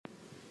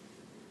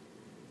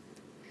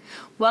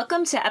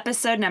Welcome to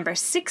episode number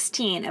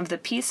 16 of the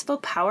Peaceful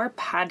Power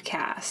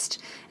Podcast.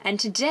 And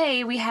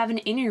today we have an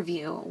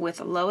interview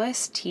with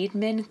Lois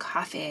Tiedemann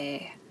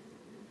Coffey.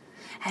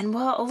 And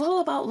well, a little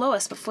about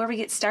Lois before we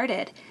get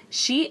started.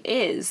 She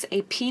is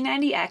a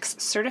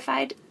P90X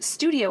certified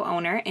studio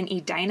owner in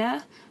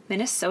Edina,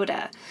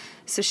 Minnesota.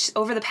 So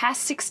over the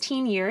past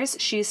 16 years,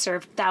 she has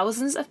served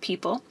thousands of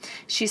people.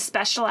 She's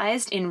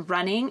specialized in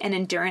running and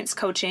endurance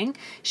coaching.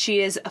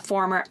 She is a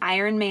former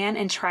Ironman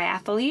and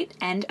triathlete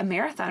and a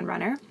marathon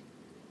runner.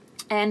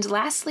 And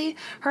lastly,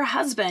 her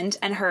husband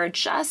and her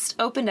just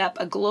opened up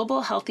a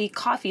global healthy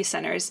coffee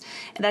centers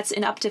that's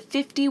in up to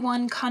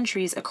 51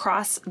 countries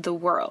across the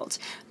world.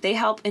 They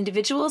help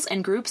individuals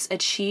and groups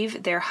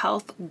achieve their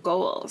health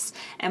goals.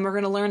 And we're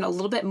going to learn a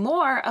little bit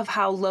more of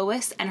how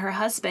Lois and her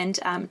husband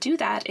do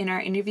that in our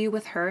interview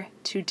with her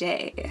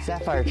today.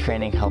 Sapphire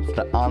Training helps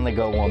the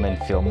on-the-go woman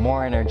feel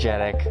more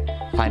energetic,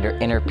 find her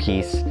inner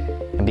peace,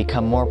 and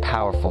become more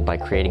powerful by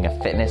creating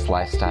a fitness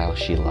lifestyle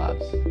she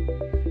loves.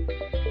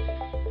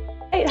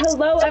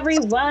 Hello,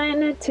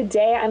 everyone.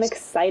 Today, I'm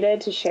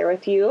excited to share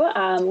with you.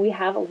 We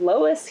have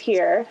Lois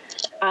here,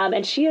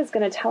 and she is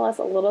going to tell us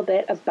a little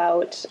bit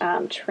about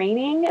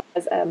training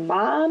as a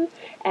mom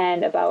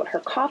and about her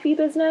coffee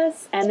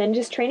business and then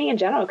just training in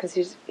general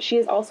because she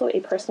is also a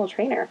personal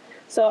trainer.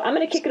 So I'm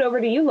going to kick it over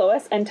to you,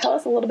 Lois, and tell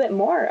us a little bit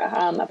more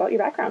about your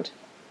background.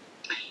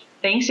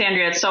 Thanks,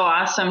 Andrea. It's so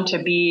awesome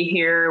to be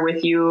here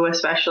with you,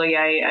 especially.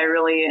 I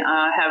really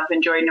have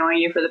enjoyed knowing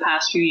you for the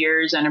past few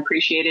years and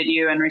appreciated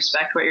you and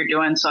respect what you're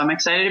doing. So I'm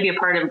excited to be a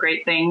part of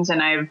great things.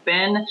 And I've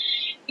been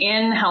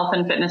in health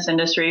and fitness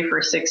industry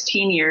for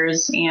 16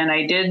 years. And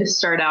I did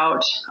start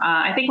out,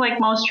 I think like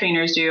most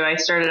trainers do, I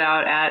started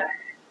out at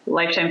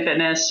Lifetime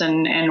Fitness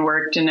and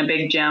worked in a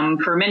big gym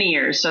for many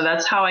years. So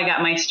that's how I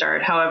got my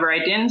start. However, I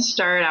didn't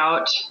start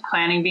out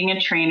planning being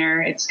a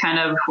trainer. It's kind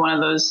of one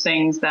of those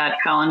things that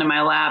fell into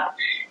my lap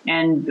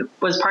and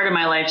was part of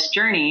my life's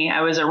journey.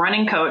 I was a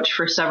running coach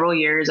for several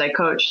years. I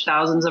coached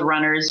thousands of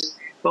runners,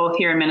 both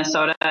here in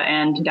Minnesota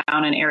and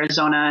down in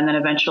Arizona, and then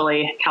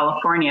eventually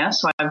California.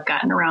 So I've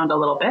gotten around a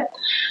little bit.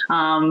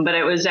 But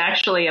it was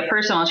actually a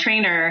personal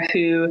trainer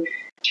who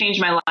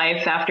changed my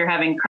life after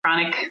having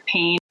chronic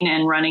pain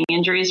and running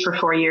injuries for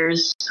 4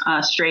 years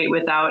straight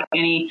without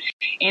any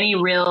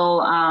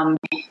real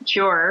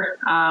cure.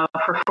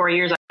 For 4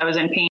 years, I was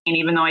in pain,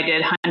 even though I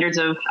did hundreds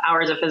of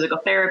hours of physical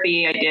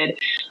therapy. I did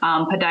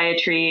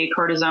podiatry,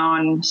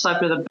 cortisone,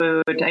 slept with a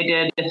boot. I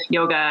did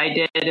yoga.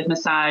 I did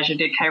massage. I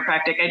did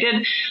chiropractic. I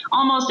did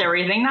almost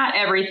everything, not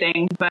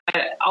everything, but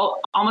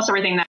almost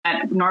everything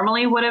that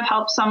normally would have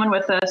helped someone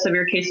with a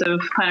severe case of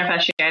plantar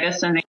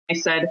fasciitis. And they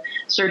said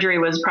surgery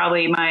was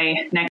probably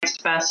my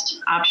next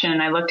best option.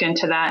 And I looked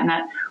into that, and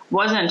that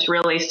wasn't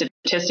really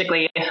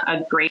statistically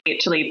a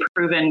greatly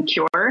proven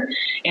cure.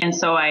 And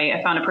so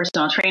I found a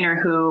personal trainer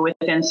who,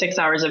 within 6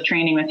 hours of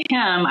training with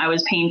him, I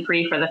was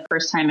pain-free for the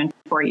first time in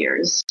 4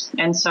 years.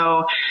 And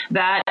so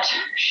that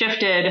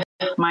shifted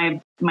my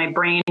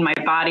brain, my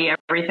body,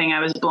 everything. I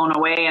was blown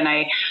away. And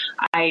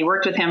I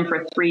worked with him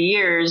for 3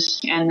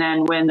 years. And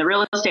then when the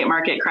real estate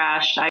market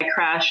crashed, I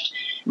crashed.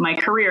 My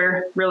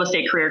real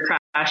estate career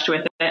crashed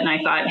with it. And I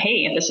thought,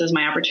 hey, this is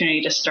my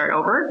opportunity to start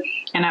over.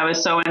 And I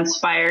was so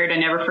inspired. I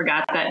never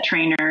forgot that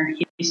trainer.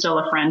 He's still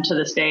a friend to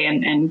this day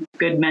and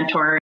good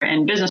mentor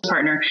and business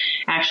partner.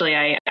 Actually,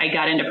 I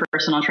got into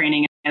personal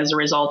training as a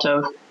result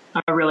of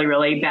a really,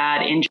 really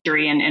bad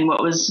injury and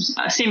what was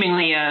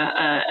seemingly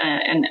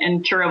an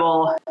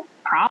incurable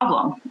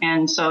problem.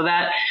 And so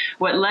that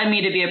what led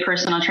me to be a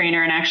personal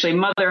trainer, and actually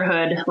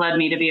motherhood led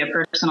me to be a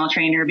personal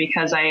trainer,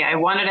 because I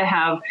wanted to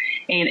have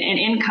an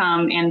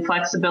income and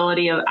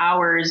flexibility of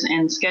hours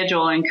and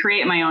schedule and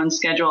create my own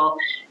schedule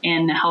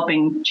in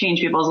helping change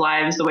people's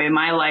lives the way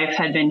my life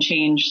had been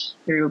changed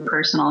through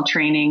personal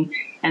training.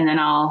 And then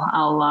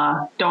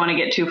I'll don't want to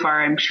get too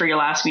far. I'm sure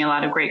you'll ask me a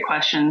lot of great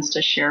questions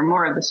to share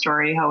more of the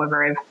story.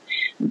 However,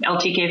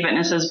 LTK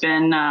Fitness has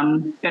been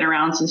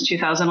around since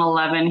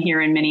 2011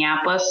 here in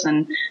Minneapolis.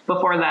 And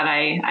before that,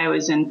 I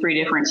was in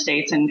 3 different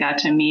states and got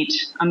to meet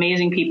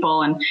amazing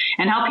people and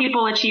help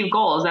people achieve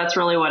goals. That's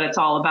really what it's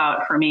all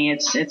about for me.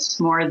 It's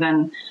more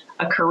than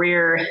a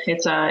career.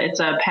 It's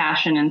a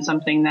passion and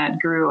something that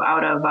grew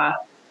out of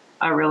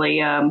a really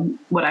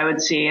what I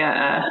would see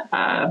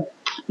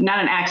not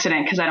an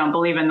accident, because I don't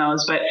believe in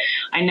those, but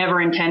I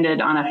never intended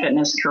on a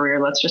fitness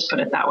career. Let's just put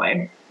it that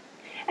way.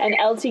 And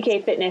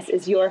LTK Fitness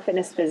is your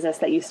fitness business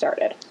that you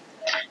started?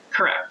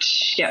 Correct.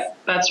 Yeah,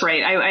 that's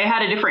right. I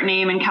had a different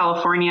name in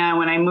California.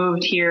 When I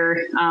moved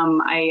here,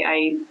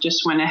 I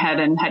just went ahead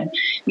and had,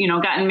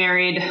 gotten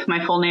married.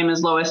 My full name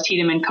is Lois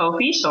Tiedemann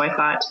Coffey. So I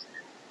thought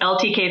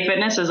LTK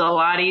Fitness is a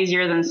lot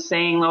easier than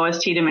saying Lois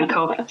Tiedemann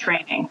Coffey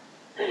Training.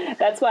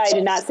 That's why I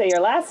did not say your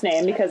last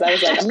name, because I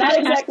was like, I'm not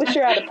exactly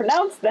sure how to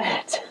pronounce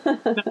that.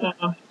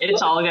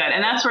 It's all good.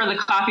 And that's where the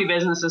coffee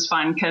business is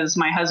fun, because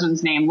my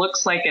husband's name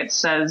looks like it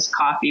says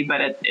coffee,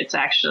 but it's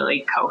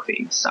actually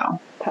Coffey. So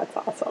that's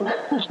awesome.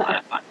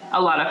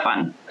 A lot of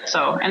fun.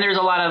 So, and there's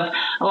a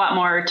lot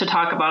more to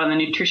talk about on the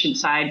nutrition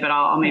side, but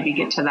I'll maybe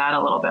get to that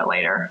a little bit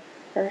later.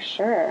 For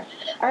sure.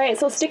 All right.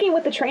 So sticking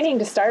with the training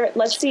to start,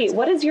 let's see,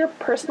 what is your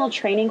personal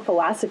training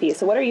philosophy?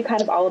 So what are you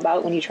kind of all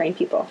about when you train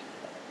people?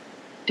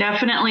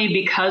 Definitely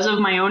because of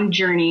my own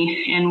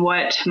journey and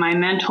what my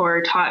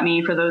mentor taught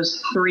me for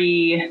those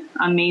 3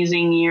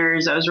 amazing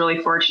years. I was really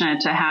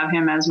fortunate to have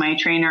him as my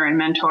trainer and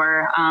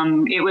mentor.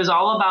 It was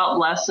all about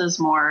less is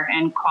more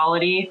and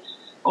quality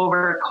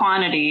over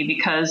quantity,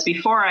 because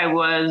before I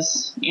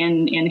was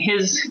in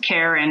his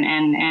care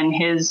and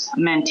his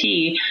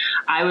mentee,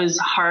 I was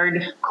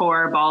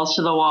hardcore balls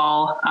to the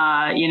wall,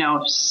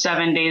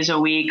 7 days a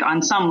week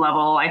on some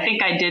level. I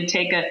think I did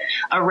take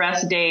a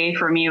rest day.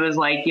 For me, it was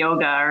like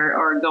yoga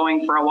or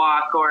going for a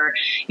walk, or,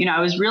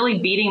 I was really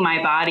beating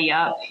my body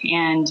up,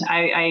 and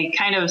I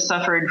kind of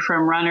suffered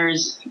from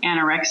runner's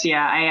anorexia.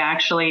 I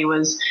actually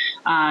was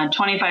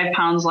 25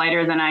 pounds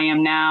lighter than I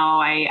am now.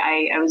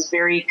 I was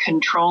very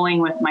controlling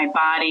with my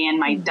body and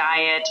my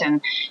diet,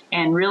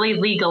 and really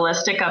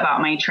legalistic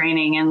about my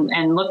training.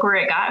 And look where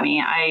it got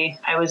me.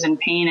 I was in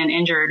pain and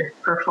injured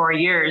for 4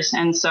 years.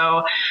 And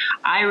so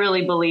I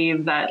really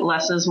believe that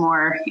less is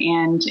more.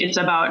 And it's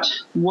about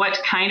what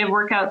kind of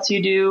workouts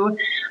you do,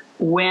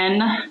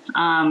 when,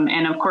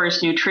 and of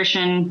course,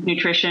 nutrition,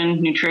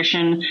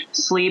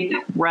 sleep,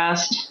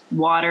 rest,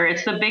 water.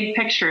 It's the big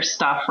picture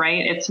stuff,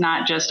 right? It's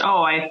not just,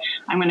 I'm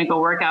going to go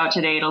work out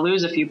today to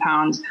lose a few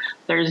pounds.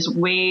 There's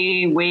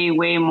way, way,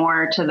 way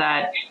more to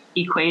that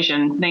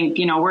equation. Think,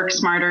 work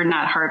smarter,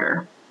 not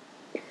harder.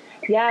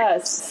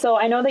 Yes. So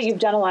I know that you've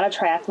done a lot of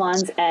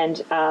triathlons and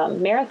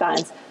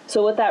marathons.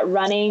 So with that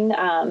running,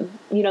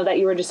 that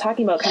you were just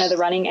talking about, kind of the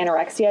running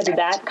anorexia, did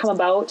that come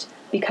about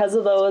because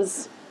of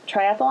those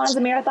triathlons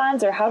and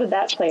marathons, or how did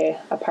that play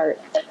a part?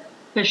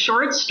 The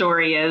short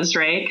story is,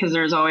 right, because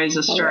there's always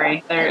a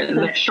story. Oh, yeah.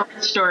 The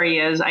short story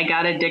is I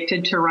got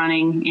addicted to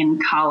running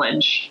in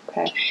college.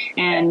 Okay.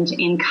 And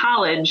in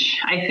college,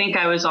 I think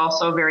I was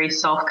also very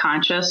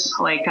self-conscious.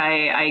 Like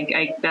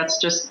I that's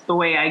just the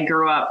way I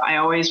grew up. I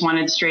always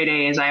wanted straight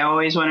A's. I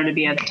always wanted to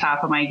be at the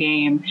top of my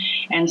game.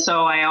 And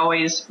so I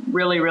always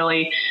really,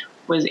 really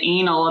was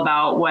anal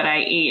about what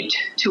I ate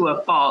to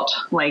a fault,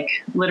 like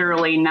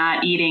literally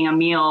not eating a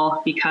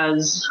meal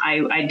because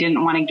I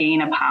didn't want to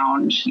gain a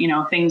pound,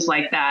 things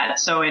like that.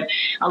 So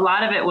a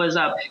lot of it was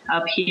up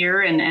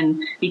here,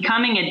 and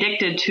becoming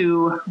addicted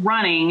to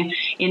running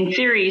in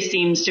theory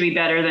seems to be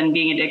better than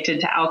being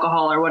addicted to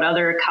alcohol or what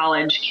other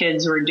college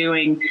kids were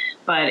doing.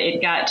 But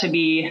it got to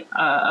be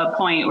a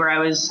point where I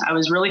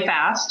was really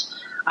fast.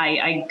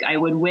 I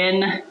would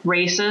win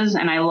races,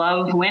 and I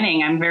love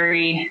winning. I'm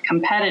very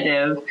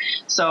competitive.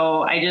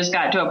 So I just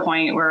got to a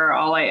point where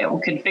all I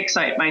could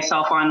fixate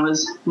myself on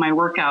was my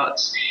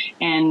workouts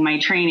and my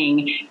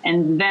training.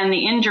 And then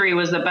the injury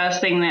was the best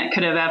thing that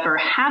could have ever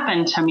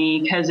happened to me,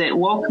 because it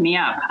woke me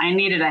up. I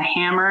needed a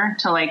hammer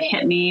to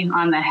hit me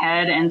on the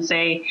head and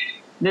say,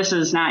 this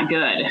is not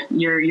good.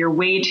 You're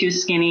way too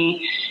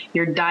skinny.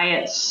 Your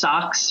diet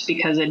sucks,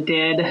 because it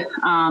did.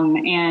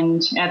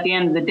 And at the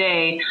end of the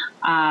day,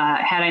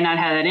 had I not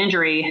had that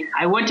injury,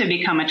 I would have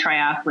become a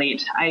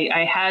triathlete.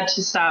 I had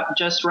to stop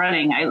just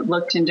running. I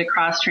looked into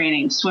cross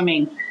training,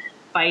 swimming,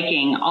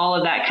 biking, all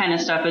of that kind of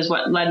stuff is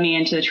what led me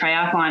into the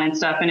triathlon and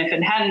stuff. And if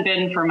it hadn't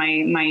been for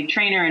my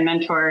trainer and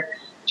mentor,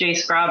 Jay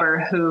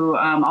Scrobber, who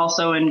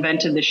also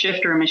invented the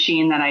shifter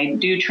machine that I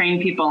do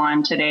train people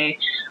on today,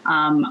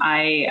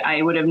 I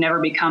would have never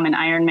become an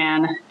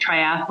Ironman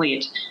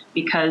triathlete,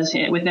 because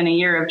within a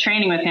year of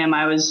training with him,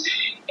 I was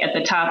at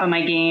the top of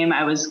my game.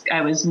 I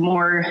was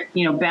more,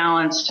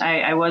 balanced.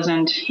 I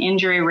wasn't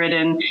injury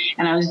ridden,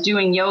 and I was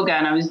doing yoga,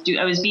 and I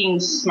was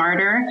being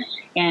smarter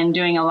and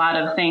doing a lot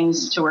of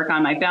things to work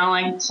on my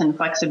balance and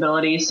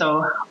flexibility.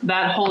 So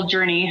that whole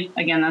journey,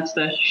 again, that's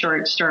the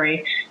short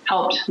story,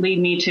 helped lead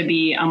me to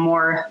be a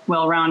more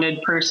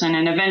well-rounded person.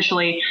 And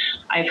eventually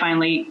I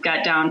finally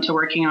got down to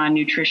working on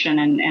nutrition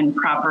and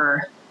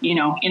proper,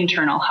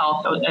 internal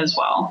health as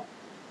well.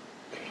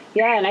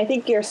 Yeah, and I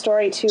think your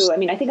story too,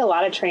 I think a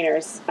lot of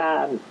trainers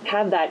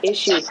have that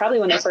issue probably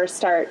when they first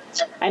start.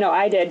 I know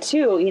I did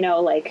too,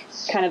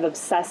 kind of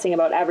obsessing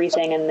about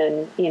everything, and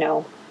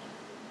then,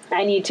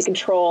 I need to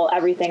control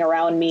everything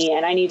around me,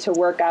 and I need to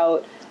work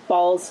out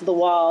balls to the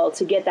wall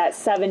to get that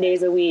 7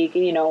 days a week.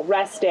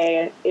 Rest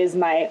day is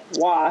my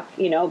walk,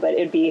 but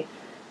it'd be,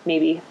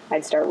 maybe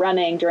I'd start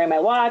running during my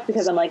walk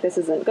because I'm like, this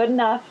isn't good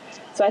enough.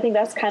 So I think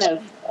that's kind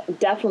of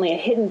definitely a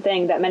hidden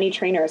thing that many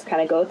trainers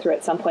kind of go through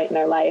at some point in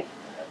their life.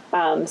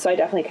 So I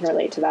definitely can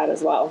relate to that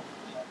as well.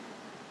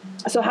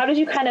 So how did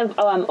you kind of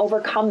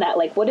overcome that?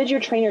 What did your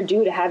trainer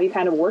do to have you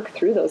kind of work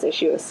through those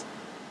issues?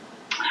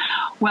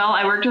 Well,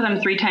 I worked with him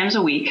 3 times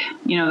a week.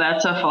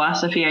 That's a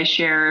philosophy I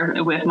share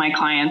with my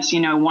clients.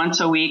 Once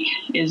a week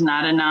is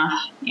not enough.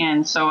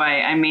 And so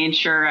I made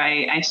sure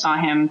I saw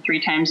him 3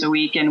 times a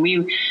week. And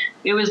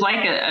it was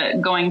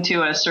like going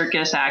to a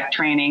circus act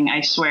training,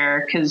 I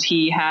swear, because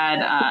he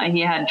had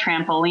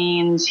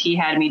trampolines. He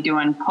had me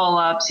doing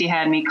pull-ups. He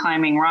had me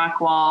climbing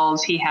rock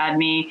walls. He had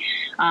me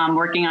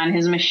working on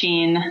his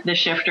machine, the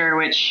shifter,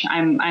 which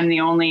I'm the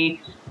only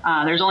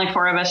There's only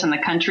 4 of us in the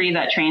country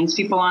that trains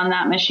people on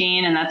that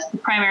machine. And that's the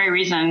primary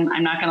reason,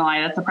 I'm not going to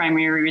lie, that's the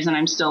primary reason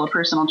I'm still a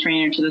personal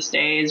trainer to this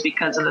day, is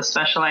because of the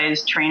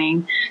specialized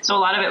training. So a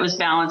lot of it was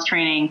balance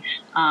training.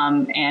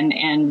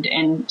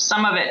 And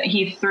some of it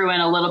he threw in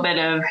a little bit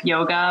of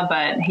yoga,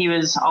 but he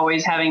was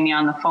always having me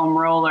on the foam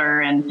roller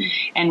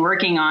and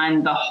working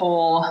on the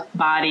whole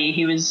body.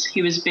 He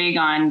was big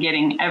on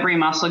getting every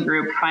muscle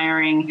group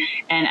firing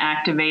and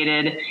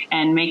activated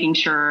and making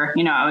sure,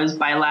 I was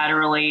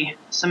bilaterally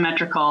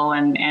symmetrical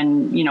and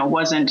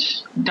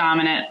wasn't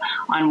dominant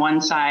on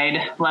one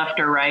side, left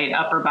or right,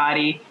 upper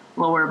body,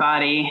 lower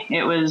body.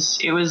 It was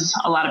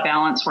a lot of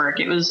balance work.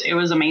 It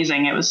was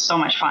amazing. It was so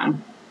much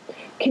fun.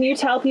 Can you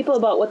tell people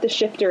about what the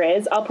shifter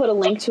is? I'll put a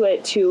link to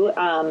it too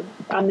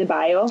on the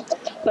bio,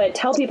 but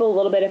tell people a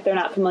little bit if they're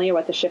not familiar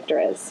what the shifter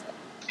is.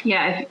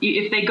 Yeah,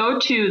 if they go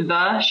to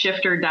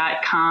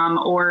theshifter.com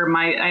or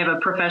I have a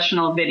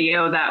professional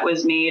video that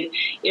was made,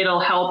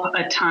 it'll help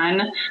a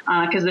ton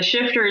because the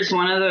shifter is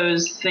one of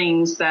those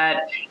things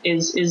that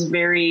is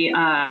very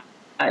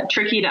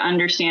tricky to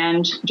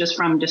understand just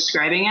from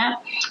describing it.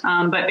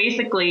 But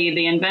basically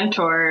the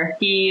inventor,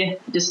 he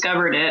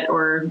discovered it,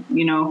 or,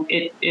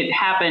 it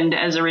happened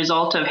as a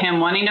result of him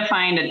wanting to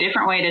find a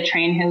different way to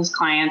train his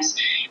clients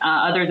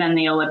other than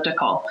the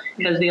elliptical.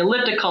 Because the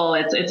elliptical,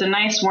 it's a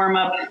nice warm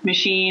up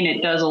machine.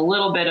 It does a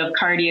little bit of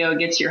cardio,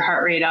 gets your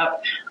heart rate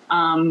up.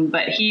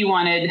 But he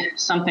wanted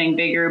something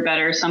bigger,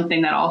 better,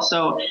 something that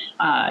also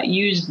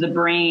used the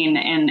brain.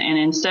 And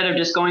instead of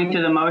just going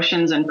through the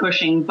motions and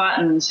pushing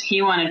buttons,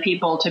 he wanted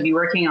people to be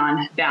working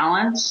on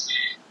balance,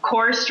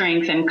 core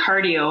strength, and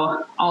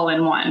cardio all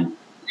in one.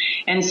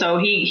 And so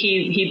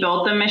he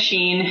built the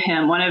machine,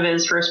 and one of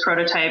his first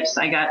prototypes,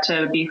 I got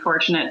to be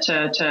fortunate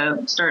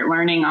to start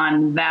learning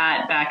on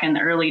that back in the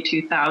early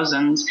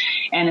 2000s.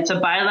 And it's a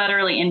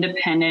bilaterally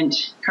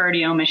independent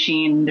cardio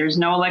machine. There's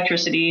no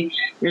electricity,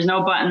 there's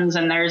no buttons,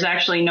 and there's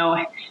actually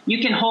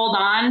you can hold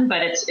on,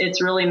 but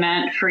it's really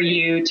meant for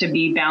you to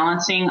be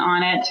balancing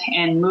on it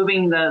and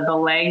moving the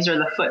legs or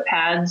the foot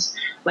pads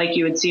like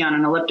you would see on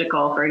an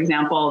elliptical, for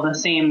example, the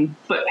same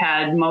foot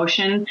pad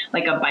motion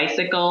like a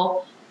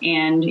bicycle.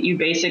 And you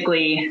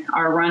basically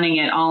are running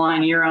it all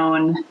on your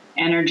own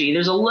energy.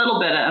 There's a little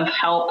bit of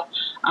help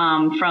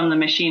from the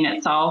machine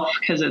itself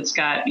because it's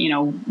got,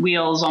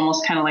 wheels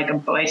almost kind of like a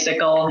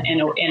bicycle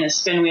and a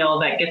spin wheel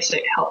that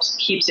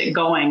keeps it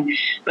going.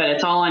 But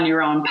it's all on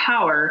your own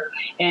power,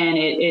 and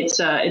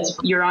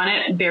you're on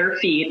it bare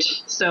feet.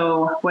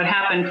 So what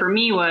happened for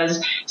me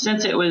was,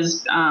 since it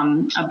was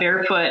a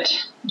barefoot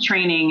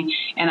training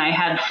and I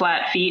had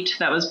flat feet,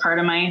 that was part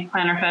of my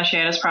plantar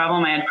fasciitis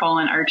problem. I had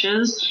fallen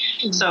arches.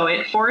 So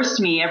it forced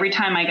me every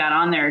time I got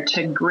on there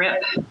to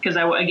grip, because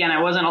I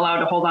wasn't allowed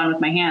to hold on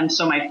with my hands.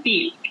 So my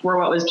feet were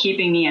what was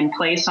keeping me in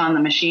place on the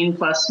machine,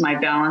 plus my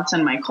balance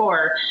and my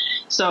core.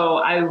 So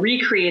I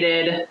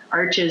recreated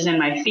arches in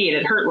my feet.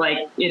 It hurt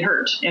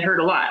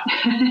a lot.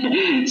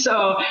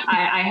 So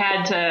I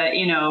had to,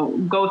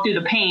 go through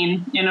the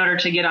pain in order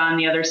to get on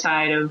the other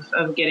side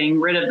of getting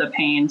rid of the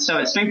pain. So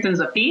it strengthens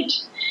the feet,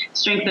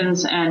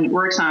 strengthens and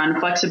works on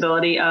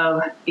flexibility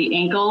of the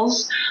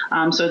ankles.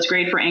 So it's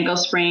great for ankle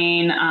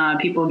sprain.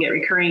 People get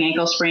recurring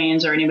ankle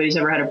sprains, or anybody's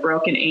ever had a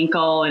broken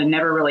ankle and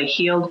never really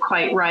healed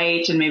quite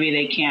right, and maybe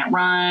they can't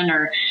run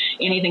or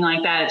anything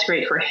like that. It's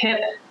great for hip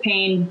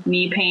pain,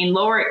 knee pain,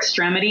 lower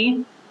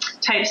extremity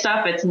type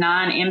stuff. It's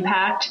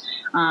non-impact.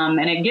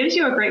 And it gives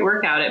you a great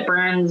workout. It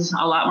burns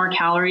a lot more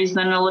calories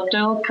than an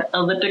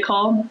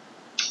elliptical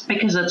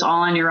because it's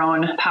all on your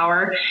own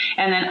power.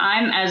 And then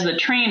as the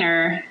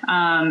trainer,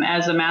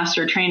 as a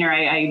master trainer,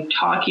 I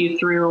talk you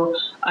through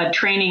a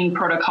training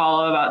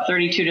protocol of about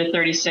 32 to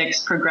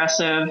 36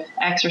 progressive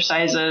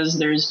exercises.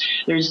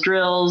 There's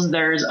drills,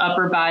 there's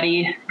upper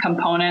body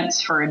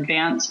components for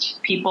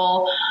advanced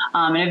people.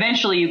 And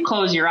eventually you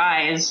close your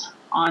eyes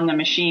on the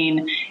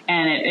machine,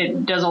 and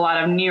it does a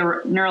lot of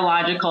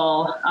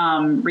neurological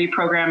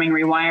reprogramming,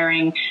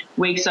 rewiring,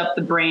 wakes up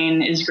the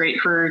brain, is great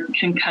for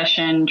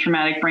concussion,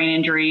 traumatic brain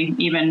injury.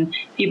 Even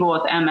people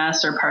with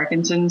MS or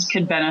Parkinson's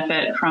could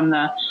benefit from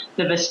the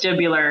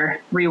vestibular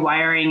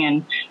rewiring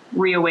and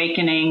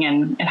reawakening,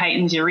 and it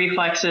heightens your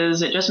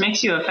reflexes. It just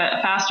makes you a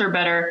faster,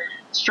 better,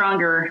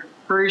 stronger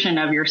version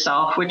of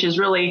yourself, which is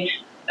really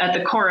at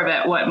the core of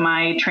it what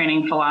my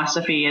training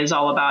philosophy is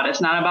all about.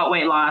 It's not about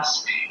weight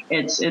loss.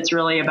 It's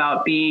really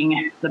about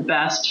being the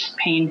best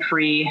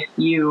pain-free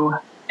you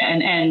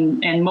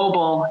and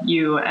mobile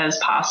you as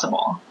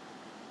possible.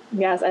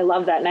 Yes, I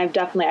love that.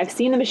 And I've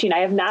seen the machine. I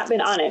have not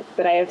been on it,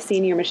 but I have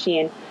seen your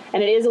machine.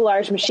 And it is a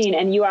large machine,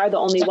 and you are the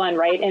only one,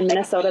 right, in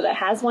Minnesota that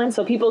has one.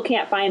 So people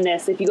can't find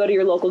this. If you go to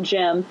your local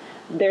gym,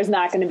 there's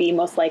not going to be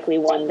most likely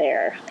one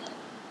there.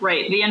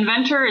 Right. The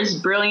inventor is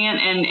brilliant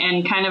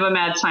and kind of a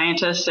mad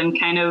scientist and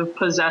kind of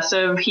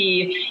possessive.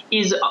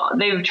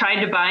 They've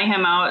tried to buy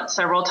him out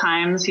several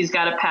times. He's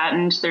got a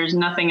patent. There's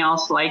nothing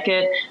else like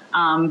it.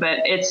 But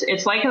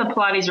it's like the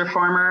Pilates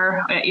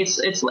reformer.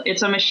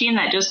 It's a machine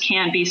that just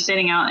can't be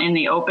sitting out in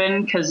the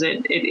open because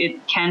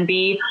it can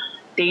be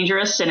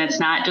dangerous, and it's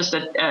not just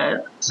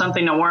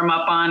something to warm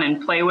up on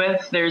and play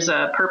with. There's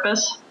a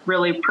purpose,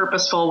 really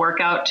purposeful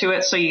workout to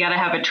it. So you got to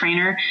have a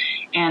trainer,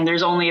 and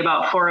there's only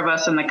about 4 of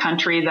us in the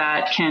country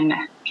that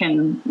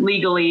can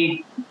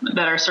legally,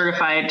 that are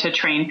certified to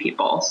train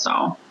people.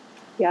 So.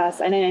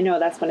 Yes, and I know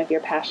that's one of your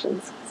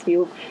passions.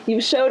 So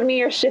you've showed me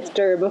your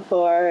shifter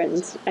before,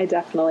 and I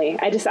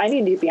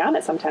need to be on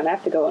it sometime. I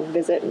have to go and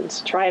visit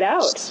and try it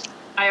out.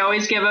 I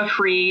always give a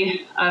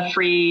free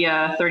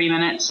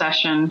 30-minute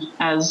session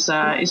because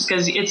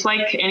it's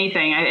like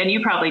anything, and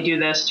you probably do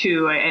this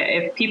too.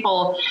 If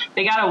people,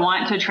 they got to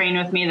want to train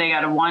with me, they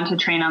got to want to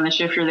train on the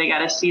shifter, they got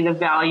to see the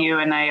value,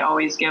 and I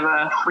always give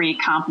a free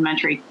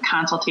complimentary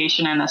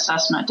consultation and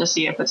assessment to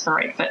see if it's the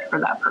right fit for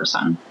that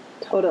person.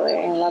 Totally,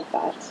 I love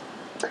that.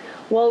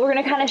 Well, we're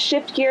going to kind of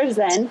shift gears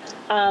then.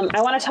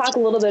 I want to talk a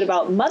little bit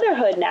about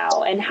motherhood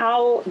now and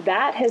how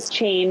that has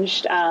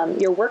changed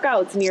your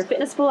workouts and your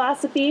fitness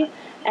philosophy.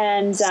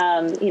 And,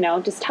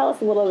 just tell us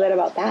a little bit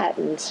about that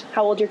and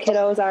how old your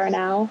kiddos are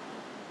now.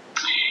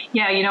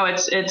 Yeah,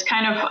 it's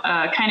kind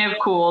of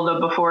cool,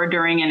 the before,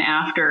 during, and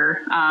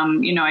after.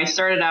 I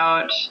started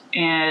out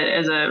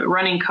as a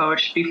running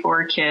coach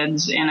before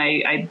kids, and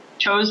I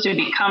chose to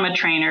become a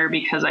trainer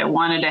because I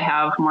wanted to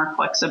have more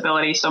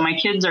flexibility. So my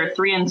kids are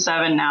 3 and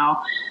 7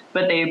 now,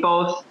 but they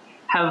both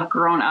have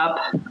grown up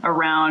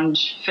around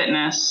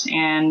fitness,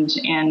 and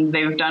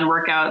they've done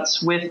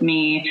workouts with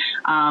me.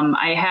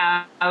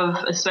 I have,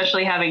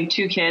 especially having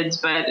 2 kids,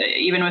 but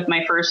even with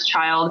my first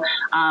child,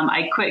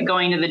 I quit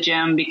going to the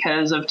gym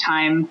because of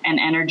time and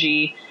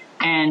energy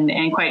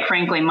and quite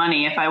frankly,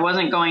 money. If I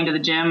wasn't going to the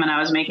gym and I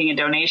was making a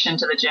donation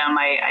to the gym,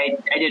 I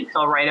didn't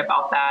feel right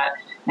about that.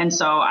 And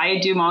so I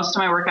do most of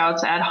my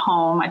workouts at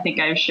home. I think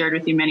I've shared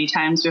with you many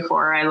times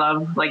before. I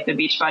love like the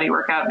Beachbody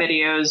workout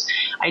videos.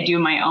 I do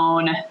my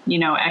own,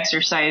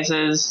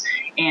 exercises,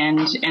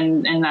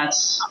 and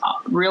that's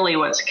really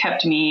what's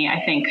kept me,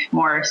 I think,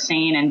 more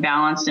sane and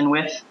balanced and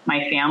with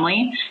my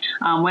family.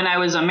 When I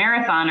was a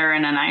marathoner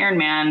and an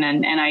Ironman,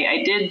 and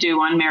I did do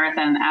one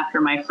marathon after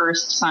my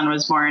first son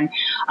was born,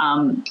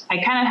 I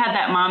kind of had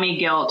that mommy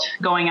guilt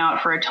going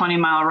out for a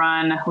 20-mile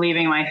run,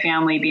 leaving my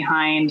family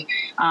behind.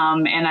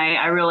 And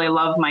I really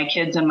love my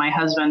kids and my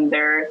husband.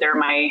 They're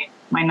my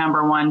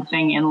number one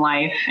thing in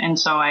life. And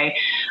so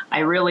I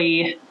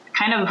really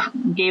kind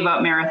of gave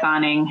up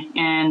marathoning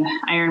and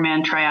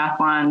Ironman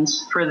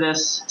triathlons for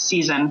this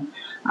season,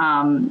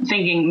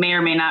 thinking may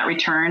or may not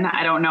return.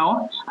 I don't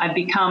know. I've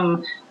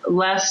become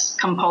less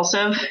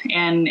compulsive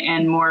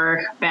and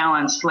more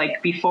balanced.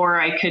 Like before,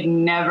 I could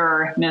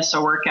never miss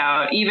a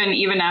workout,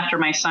 even after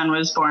my son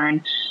was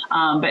born.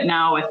 But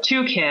now with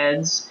 2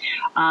 kids,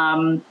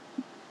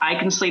 I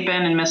can sleep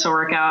in and miss a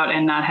workout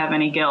and not have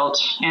any guilt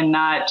and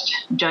not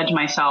judge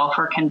myself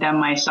or condemn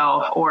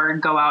myself or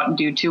go out and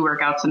do 2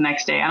 workouts the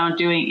next day. I don't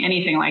do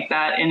anything like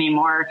that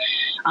anymore.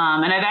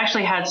 And I've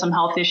actually had some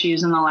health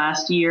issues in the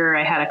last year.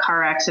 I had a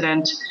car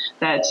accident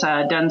that's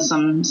done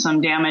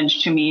some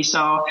damage to me.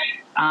 So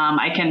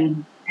I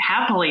can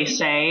happily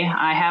say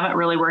I haven't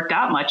really worked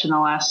out much in the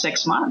last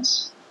 6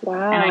 months.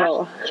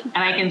 Wow.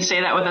 And I can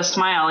say that with a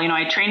smile.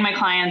 I train my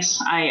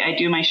clients, I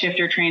do my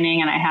shifter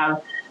training, and I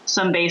have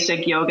some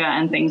basic yoga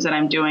and things that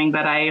I'm doing,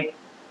 but I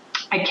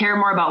care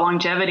more about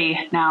longevity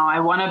now.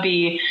 I want to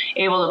be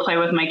able to play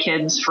with my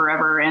kids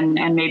forever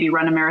and maybe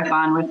run a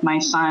marathon with my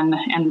son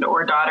and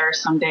or daughter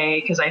someday,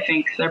 because I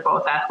think they're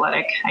both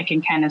athletic. I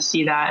can kind of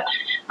see that,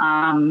 but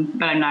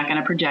I'm not going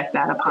to project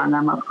that upon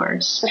them, of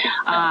course.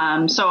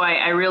 So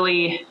I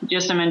really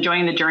just am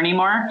enjoying the journey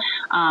more.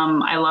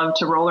 I love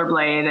to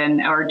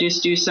rollerblade or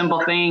just do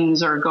simple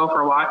things or go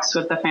for walks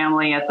with the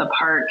family at the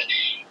park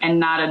and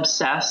not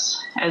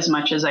obsess as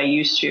much as I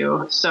used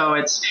to. So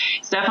it's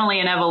definitely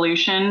an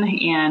evolution,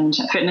 and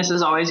fitness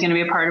is always going to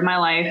be a part of my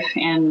life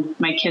and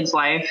my kids'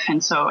 life.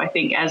 And so I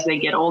think as they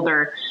get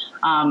older,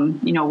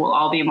 we'll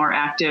all be more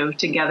active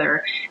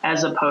together,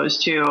 as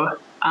opposed to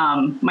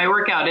my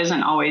workout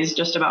isn't always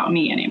just about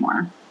me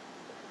anymore.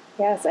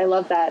 Yes, I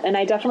love that. And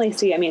I definitely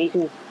see, you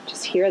can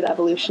just hear the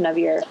evolution of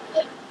your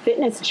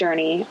fitness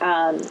journey.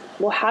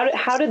 Well,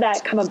 how did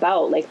that come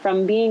about? Like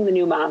from being the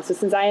new mom. So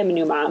since I am a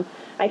new mom,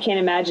 I can't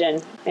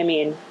imagine,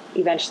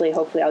 eventually,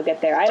 hopefully I'll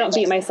get there. I don't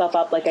beat myself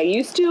up like I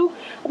used to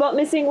about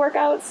missing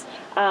workouts.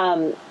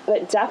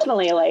 But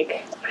definitely,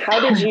 like, how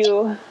did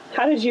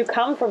you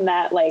come from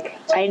that? Like,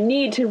 I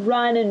need to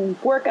run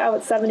and work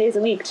out 7 days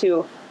a week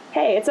to,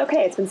 hey, it's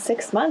okay. It's been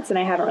 6 months and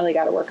I haven't really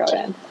got a workout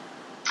in.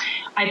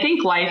 I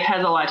think life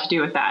has a lot to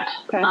do with that.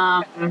 Okay.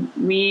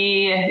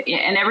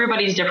 And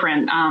everybody's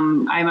different.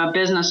 I'm a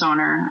business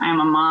owner. I'm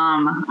a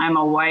mom. I'm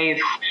a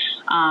wife.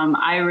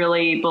 I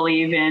really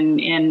believe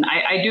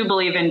I do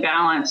believe in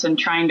balance and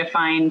trying to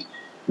find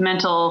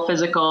mental,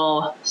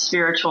 physical,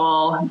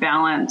 spiritual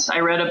balance. I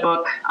read a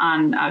book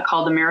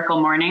called The Miracle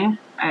Morning,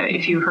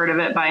 if you've heard of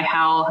it, by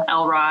Hal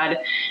Elrod.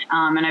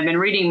 And I've been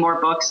reading more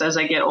books as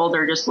I get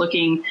older, just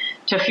looking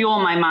to fuel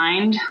my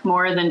mind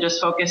more than just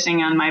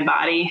focusing on my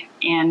body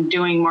and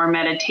doing more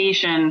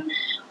meditation.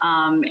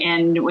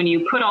 And when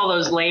you put all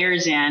those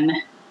layers in,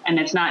 and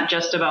it's not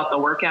just about the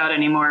workout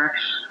anymore.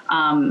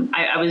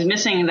 I was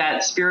missing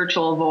that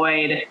spiritual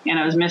void, and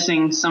I was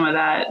missing some of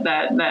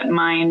that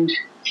mind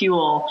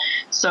fuel.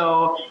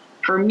 So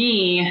for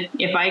me,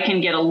 if I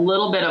can get a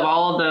little bit of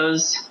all of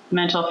those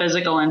mental,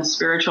 physical, and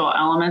spiritual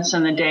elements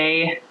in the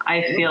day,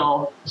 I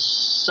feel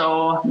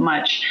so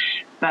much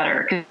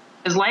better.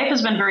 Because life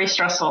has been very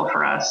stressful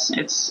for us.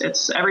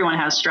 It's everyone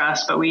has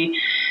stress, but we've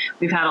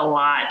had a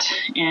lot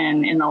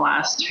in the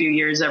last few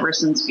years ever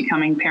since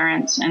becoming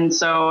parents. And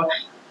so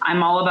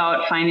I'm all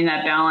about finding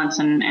that balance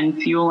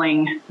and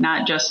fueling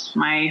not just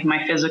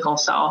my physical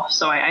self.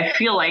 So I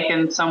feel like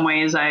in some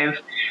ways I've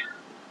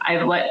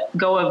let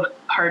go of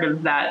part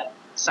of that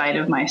side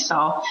of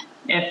myself,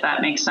 if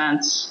that makes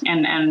sense.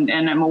 And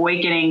I'm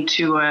awakening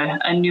to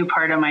a new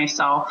part of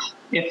myself.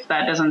 If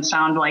that doesn't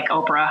sound like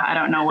Oprah, I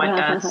don't know what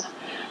does.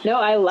 No,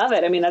 I love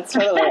it. I mean,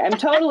 I'm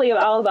totally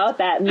all about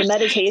that. And the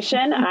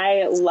meditation,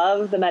 I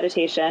love the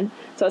meditation.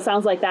 So it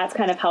sounds like that's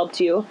kind of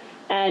helped you.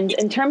 And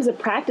in terms of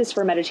practice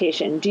for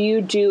meditation, do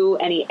you do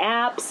any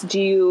apps? Do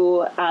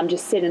you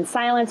just sit in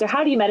silence? Or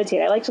how do you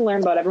meditate? I like to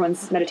learn about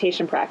everyone's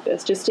meditation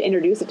practice just to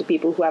introduce it to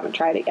people who haven't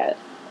tried it yet.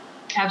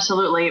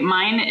 Absolutely.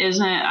 Mine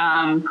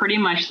isn't pretty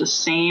much the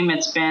same.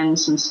 It's been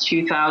since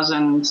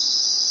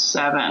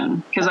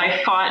 2007 because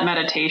I fought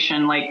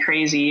meditation like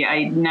crazy.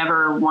 I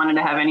never wanted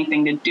to have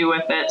anything to do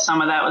with it.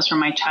 Some of that was from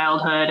my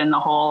childhood and the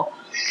whole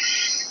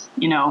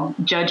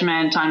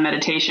judgment on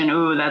meditation.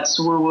 Ooh, that's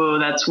woo-woo,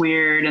 that's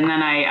weird. And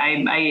then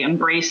I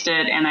embraced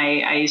it, and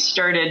I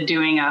started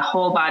doing a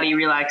whole body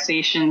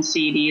relaxation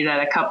CD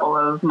that a couple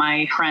of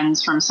my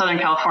friends from Southern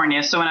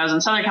California. So when I was in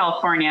Southern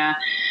California,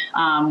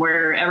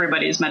 where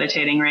everybody's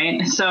meditating,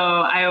 right? So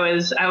I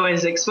was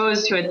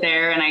exposed to it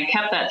there, and I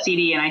kept that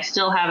CD, and I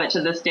still have it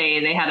to this day.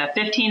 They had a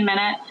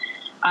 15-minute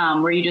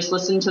where you just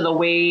listen to the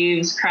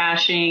waves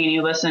crashing, and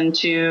you listen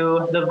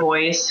to the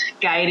voice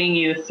guiding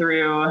you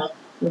through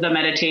the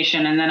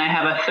meditation. And then I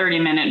have a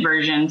 30-minute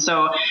version.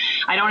 So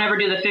I don't ever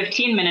do the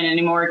 15-minute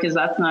anymore because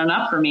that's not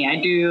enough for me. I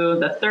do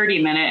the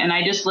 30-minute, and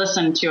I just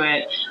listen to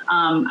it.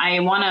 I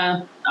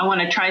want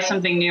to try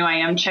something new. I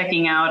am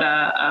checking out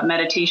a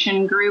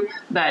meditation group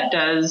that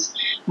does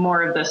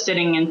more of the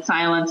sitting in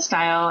silence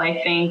style,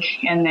 I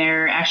think. And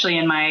they're actually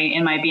in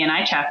my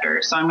BNI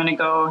chapter. So I'm going to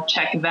go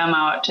check them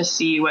out to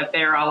see what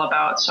they're all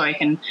about, so I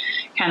can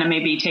kind of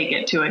maybe take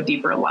it to a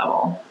deeper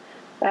level.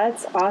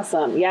 That's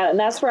awesome. Yeah. And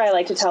that's where I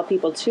like to tell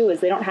people too, is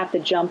they don't have to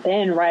jump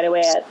in right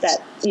away at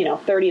that,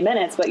 30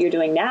 minutes, what you're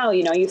doing now,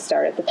 you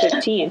start at the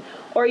 15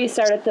 or you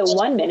start at the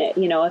 1 minute,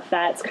 if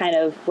that's kind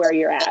of where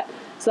you're at.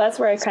 So that's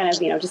where I kind of,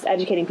 just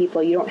educating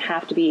people, you don't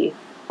have to be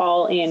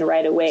all in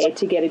right away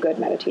to get a good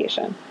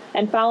meditation,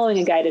 and following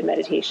a guided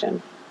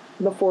meditation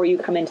before you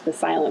come into the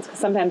silence, because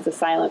sometimes the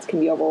silence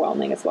can be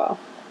overwhelming as well.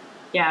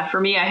 Yeah,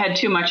 for me, I had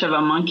too much of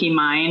a monkey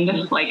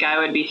mind. Like I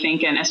would be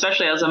thinking,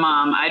 especially as a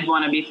mom, I'd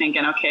want to be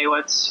thinking, okay,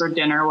 what's for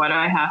dinner? What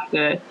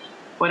am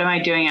I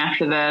doing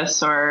after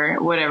this or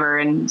whatever?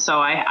 And so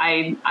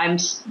I'm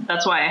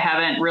that's why I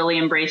haven't really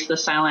embraced the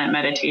silent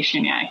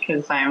meditation yet,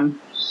 because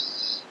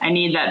I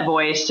need that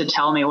voice to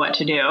tell me what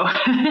to do.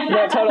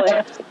 Yeah, totally.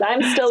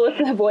 I'm still with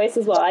the voice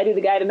as well. I do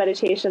the guided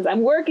meditations.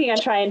 I'm working on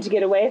trying to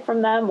get away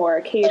from them more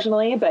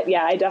occasionally, but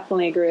yeah, I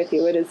definitely agree with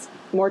you. It is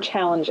more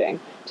challenging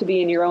to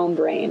be in your own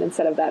brain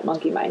instead of that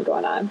monkey mind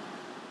going on.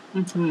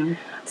 Mm-hmm.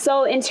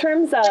 So in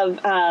terms of,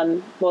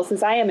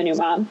 since I am a new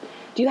mom,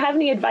 do you have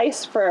any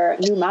advice for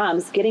new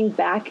moms getting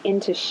back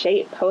into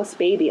shape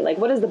post-baby? Like,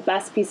 what is the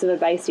best piece of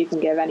advice you can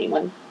give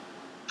anyone?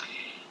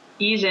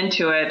 Ease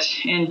into it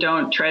and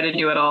don't try to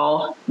do it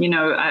all.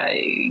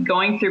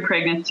 Going through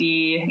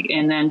pregnancy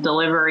and then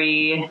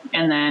delivery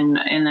and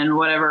then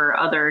whatever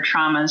other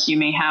traumas you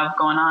may have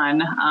going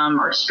on,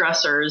 or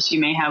stressors you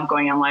may have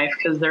going in life,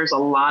 because there's a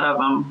lot of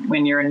them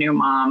when you're a new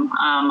mom.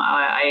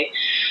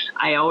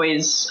 I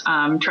always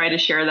try to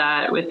share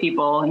that with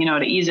people,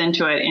 to ease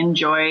into it,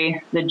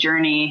 enjoy the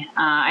journey.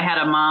 I had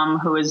a mom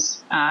who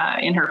was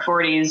in her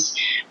 40s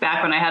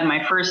back when I had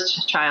my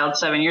first child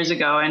 7 years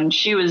ago, and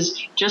she was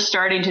just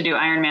starting to do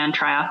Ironman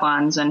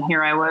triathlons, and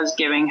here I was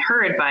giving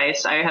her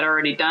advice. I had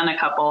already done a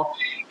couple,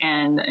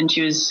 and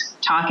she was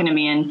talking to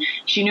me, and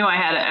she knew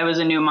I was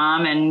a new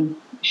mom, and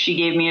she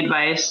gave me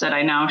advice that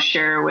I now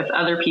share with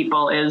other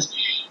people is,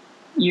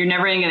 you're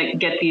never going to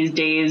get these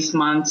days,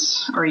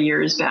 months, or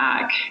years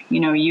back.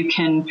 You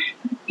can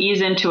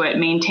ease into it,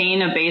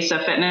 maintain a base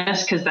of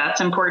fitness, because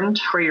that's important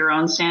for your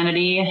own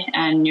sanity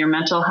and your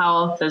mental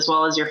health, as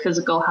well as your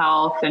physical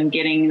health, and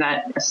getting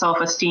that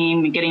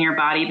self-esteem, getting your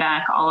body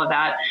back, all of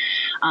that.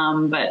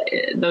 But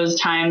those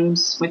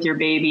times with your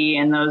baby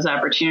and those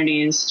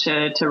opportunities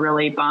to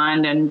really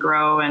bond and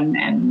grow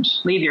and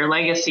leave your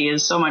legacy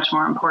is so much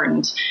more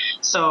important.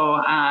 So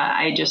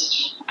I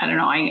don't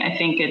know. I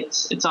think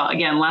it's all,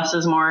 again, less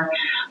is more,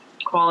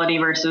 quality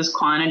versus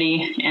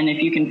quantity. And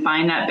if you can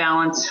find that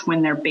balance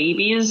when they're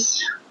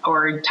babies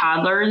or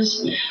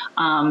toddlers,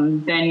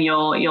 then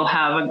you'll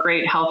have a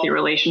great, healthy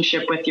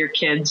relationship with your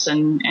kids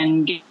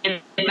and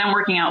get get them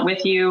working out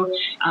with you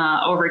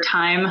over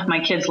time. My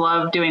kids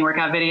love doing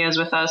workout videos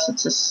with us.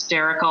 It's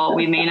hysterical.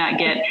 We may not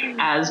get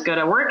as good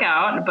a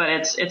workout, but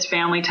it's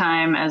family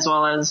time, as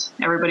well as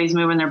everybody's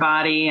moving their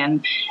body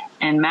and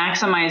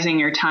maximizing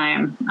your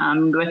time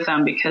with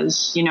them,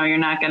 because you're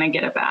not going to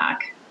get it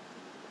back.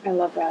 I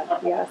love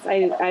that. Yes.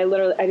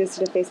 I just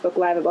did a Facebook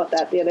Live about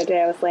that the other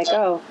day. I was like,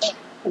 oh,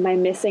 am I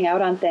missing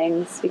out on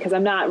things because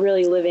I'm not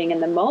really living in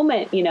the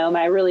moment? Am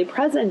I really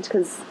present?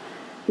 Because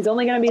he's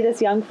only going to be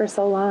this young for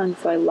so long.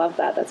 So I love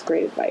that. That's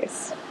great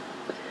advice.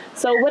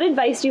 So what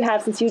advice do you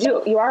have, since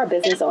you are a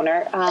business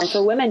owner,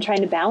 for women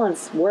trying to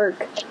balance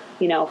work,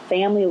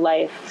 family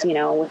life,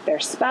 with their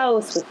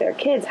spouse, with their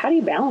kids? How do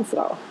you balance it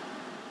all?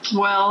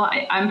 Well,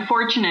 I'm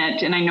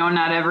fortunate, and I know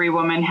not every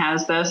woman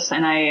has this,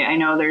 and I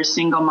know there's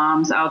single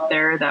moms out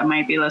there that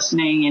might be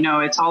listening.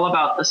 It's all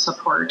about the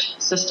support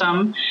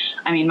system.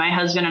 I mean, my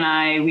husband and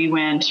I, we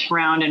went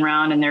round and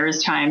round, and there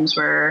was times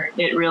where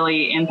it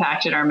really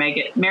impacted our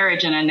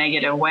marriage in a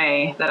negative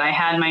way, that I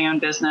had my own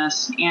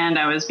business and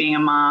I was being a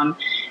mom.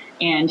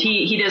 And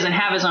he doesn't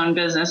have his own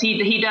business.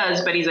 He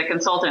does, but he's a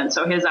consultant.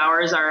 So his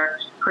hours are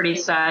pretty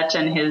set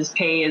and his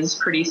pay is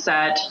pretty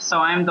set. So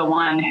I'm the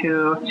one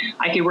who,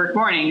 I could work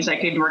mornings,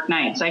 I could work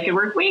nights, I could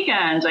work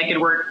weekends, I could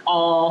work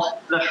all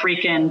the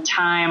freaking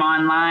time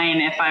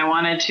online if I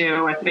wanted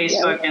to, with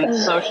Facebook and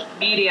social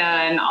media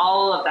and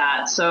all of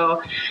that.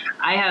 So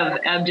I have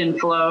ebbed and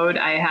flowed.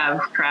 I have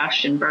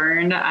crashed and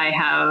burned.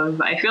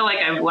 I feel like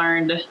I've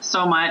learned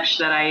so much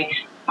that I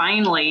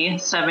finally,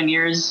 7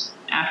 years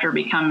after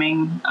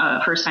becoming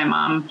a first-time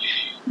mom,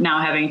 now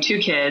having 2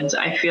 kids,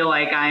 I feel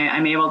like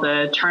I'm able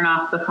to turn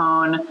off the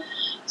phone,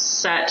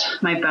 set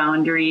my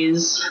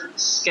boundaries,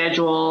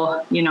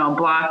 schedule,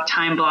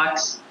 time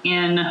blocks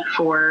in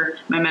for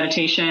my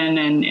meditation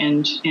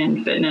and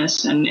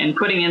fitness, and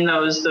putting in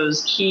those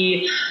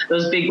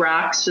big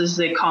rocks, as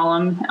they call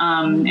them,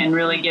 and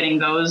really getting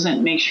those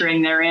and make sure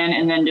they're in,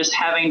 and then just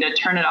having to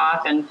turn it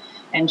off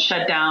and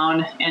shut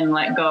down and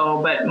let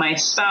go. But my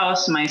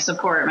spouse, my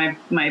support,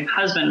 my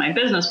husband, my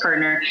business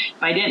partner,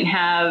 if I didn't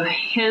have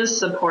his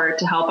support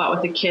to help out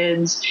with the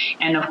kids,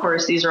 and of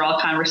course, these are all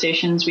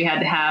conversations we had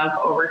to have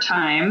over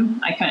time.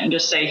 I couldn't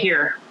just say,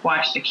 here,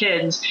 watch the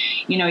kids.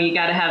 You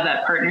got to have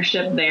that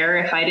partnership there.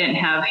 If I didn't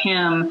have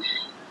him,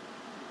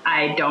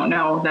 I don't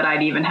know that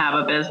I'd even have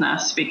a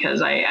business,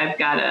 because I've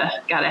got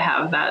to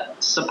have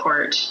that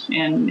support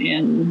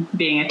in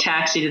being a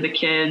taxi to the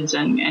kids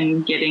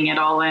and getting it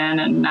all in,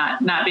 and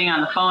not being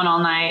on the phone all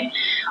night,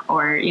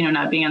 or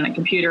not being on the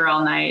computer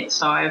all night.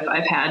 So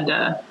I've had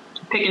to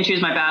pick and choose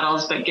my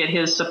battles, but get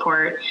his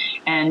support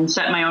and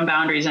set my own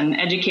boundaries and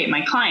educate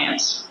my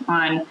clients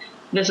on,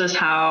 this is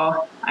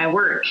how I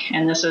work,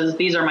 and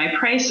these are my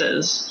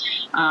prices.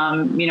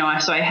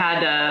 So I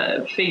had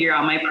to figure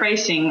out my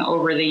pricing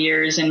over the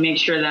years and make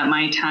sure that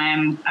my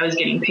time, I was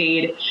getting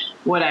paid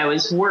what I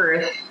was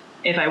worth.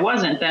 If I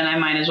wasn't, then I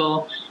might as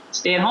well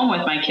stay at home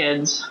with my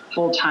kids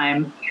full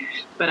time.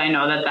 But I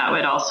know that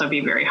would also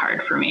be very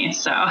hard for me.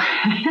 So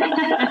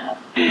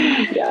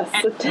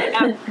yes.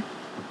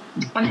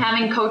 and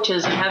having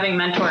coaches and having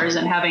mentors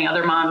and having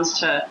other moms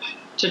to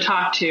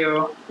talk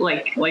to,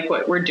 like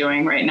what we're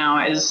doing right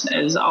now,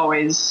 is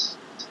always,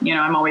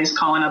 I'm always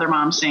calling other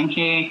moms saying,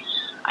 hey,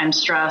 I'm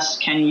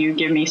stressed. Can you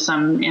give me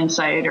some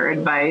insight or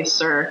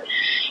advice? Or,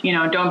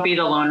 don't be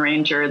the Lone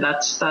Ranger.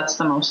 That's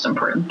the most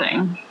important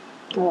thing.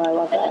 Oh, I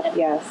love that.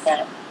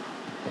 Yes.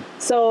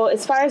 So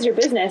as far as your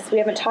business, we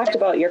haven't talked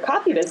about your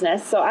coffee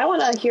business. So I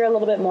want to hear a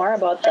little bit more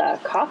about the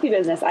coffee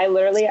business. I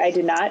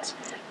did not.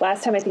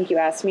 Last time I think you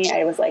asked me,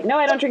 I was like, no,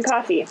 I don't drink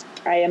coffee.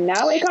 I am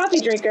now a coffee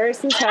drinker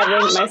since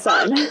having my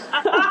son.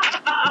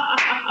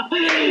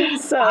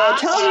 So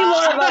tell me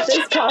more about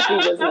this coffee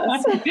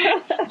business.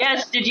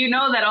 Yes. Did you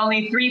know that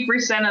only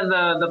 3% of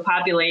the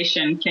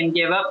population can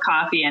give up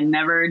coffee and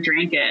never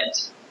drink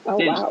it? Oh,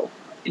 wow.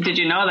 Did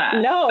you know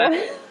that?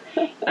 No.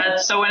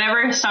 So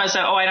whenever someone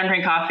says, oh, I don't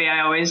drink coffee,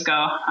 I always go,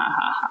 ha,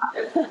 ha,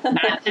 ha.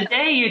 Not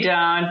today you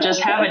don't. Just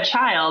have a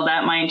child.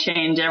 That might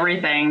change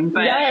everything.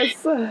 But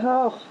yes.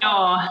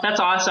 Oh, that's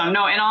awesome.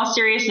 No, in all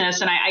seriousness,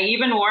 and I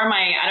even wore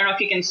I don't know if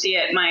you can see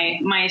it,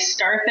 my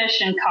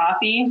Starfish and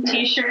Coffee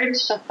t-shirt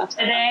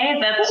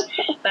today.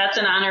 That's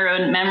in honor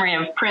and memory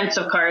of Prince,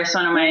 of course,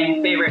 one of my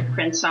favorite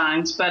Prince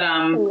songs. But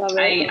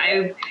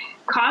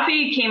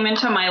coffee came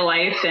into my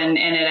life and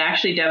it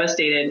actually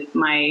devastated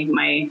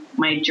my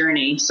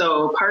journey.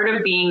 So part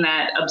of being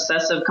that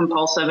obsessive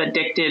compulsive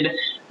addicted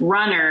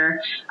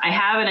runner, I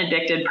have an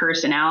addicted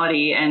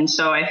personality. And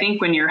so I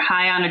think when you're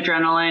high on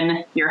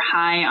adrenaline, you're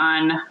high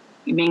on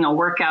being a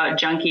workout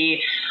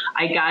junkie.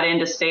 I got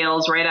into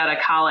sales right out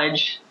of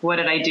college. What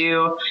did I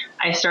do?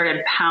 I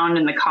started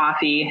pounding the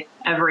coffee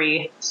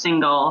every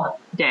single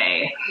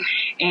day.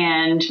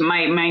 And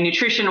my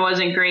nutrition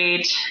wasn't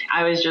great.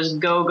 I was just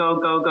go, go,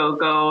 go, go,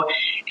 go.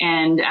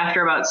 And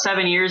after about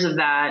 7 years of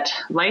that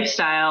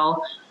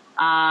lifestyle,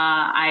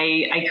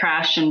 I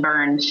crashed and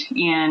burned,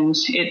 and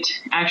it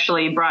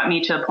actually brought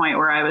me to a point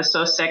where I was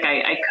so sick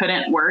I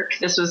couldn't work.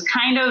 This was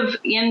kind of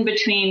in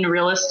between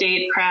real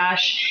estate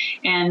crash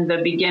and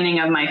the beginning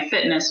of my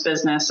fitness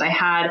business. I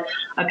had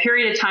a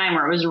period of time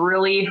where it was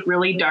really,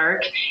 really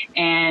dark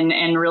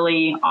and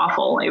really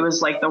awful. It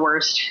was like the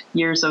worst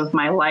years of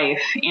my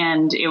life,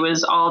 and it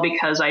was all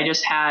because I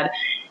just had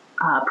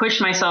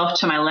pushed myself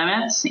to my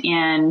limits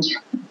and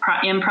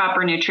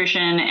improper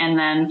nutrition, and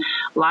then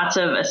lots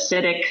of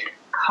acidic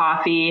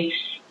coffee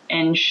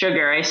and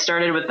sugar. I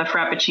started with the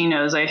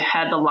frappuccinos. I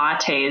had the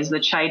lattes, the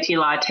chai tea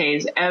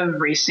lattes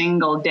every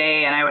single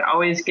day. And I would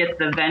always get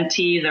the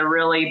venti, the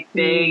really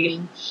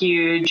big,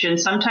 huge, and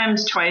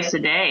sometimes twice a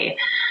day.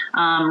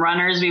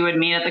 Runners, we would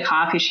meet at the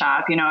coffee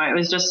shop. You know, it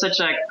was just such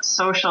a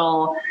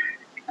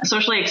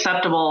socially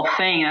acceptable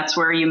thing. That's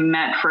where you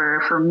met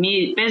for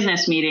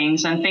business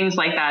meetings and things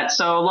like that.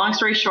 So long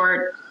story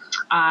short,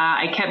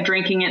 I kept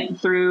drinking it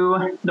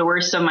through the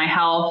worst of my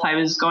health. I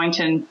was going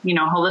to,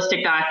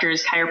 holistic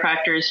doctors,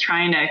 chiropractors,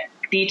 trying to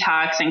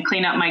detox and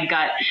clean up my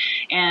gut.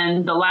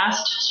 And the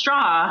last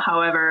straw,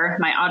 however,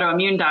 my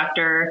autoimmune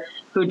doctor,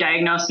 who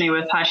diagnosed me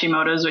with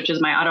Hashimoto's, which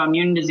is my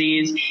autoimmune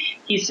disease,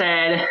 he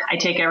said, I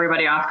take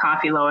everybody off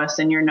coffee, Lois,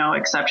 and you're no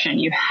exception.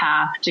 You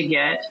have to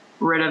get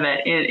rid of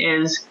it. It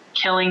is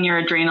killing your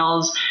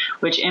adrenals,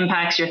 which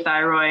impacts your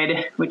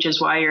thyroid, which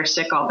is why you're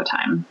sick all the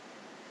time.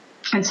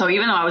 And so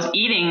even though I was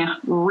eating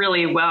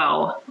really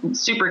well,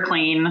 super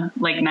clean,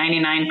 like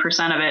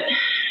 99% of it,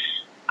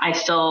 I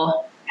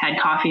still had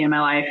coffee in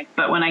my life.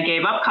 But when I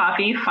gave up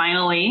coffee,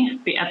 finally,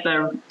 at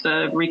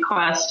the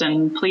request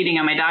and pleading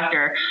of my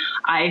doctor,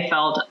 I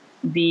felt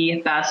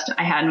the best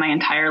I had in my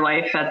entire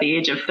life at the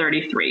age of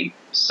 33.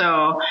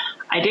 So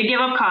I did give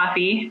up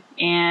coffee,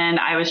 and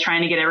I was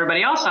trying to get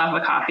everybody else off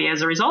of coffee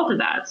as a result of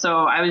that.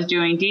 So I was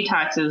doing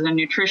detoxes and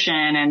nutrition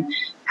and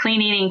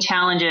clean eating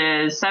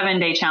challenges,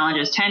 7-day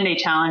challenges, 10-day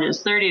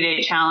challenges,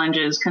 30-day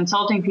challenges,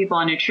 consulting people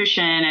on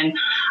nutrition. And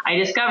I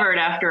discovered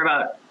after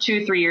about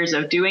 2-3 years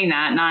of doing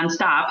that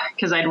nonstop,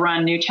 because I'd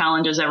run new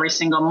challenges every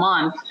single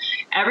month,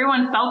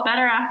 everyone felt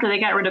better after they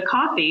got rid of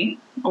coffee,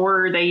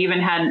 or they even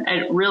had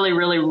really,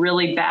 really,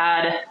 really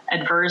bad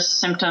adverse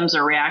symptoms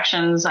or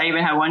reactions. I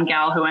even had one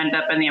gal who ended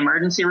up in the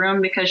emergency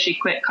room because she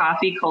quit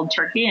coffee cold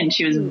turkey, and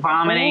she was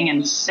vomiting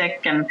and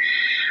sick, and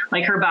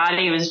like her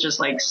body was just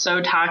like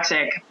so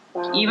toxic.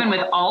 Wow. Even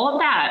with all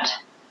of that,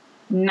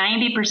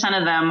 90%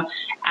 of them,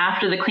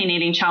 after the clean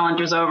eating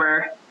challenge was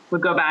over,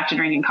 would go back to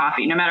drinking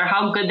coffee, no matter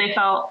how good they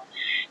felt,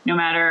 no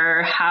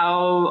matter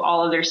how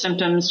all of their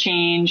symptoms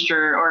changed,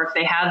 or if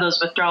they had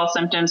those withdrawal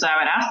symptoms. I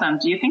would ask them,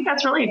 do you think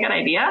that's really a good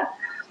idea?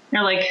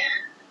 They're like,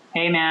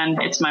 hey man,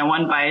 it's my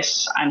one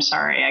vice. I'm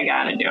sorry, I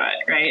got to do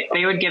it. Right?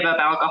 They would give up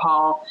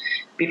alcohol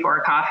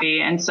before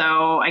coffee. And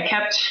so I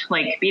kept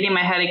like beating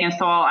my head against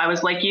the wall. I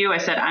was like you. I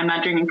said, I'm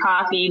not drinking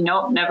coffee.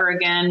 Nope, never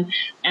again.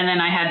 And then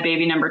I had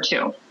baby number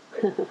 2.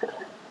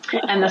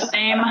 And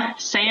the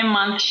same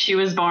month she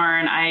was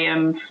born, I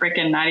am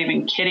freaking not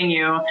even kidding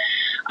you.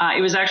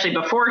 It was actually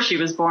before she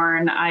was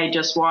born. I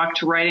just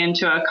walked right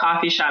into a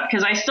coffee shop,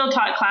 because I still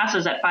taught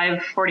classes at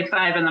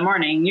 5:45 in the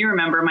morning. You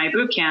remember my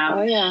boot camp.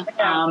 Oh, yeah.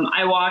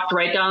 I walked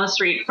right down the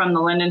street from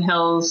the Linden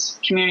Hills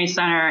Community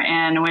Center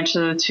and went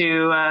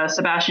to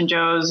Sebastian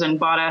Joe's and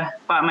bought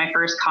my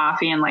first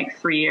coffee in like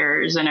 3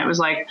 years. And it was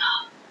like,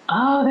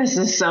 oh, this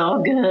is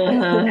so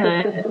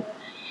good.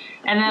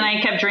 And then I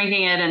kept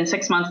drinking it, and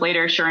 6 months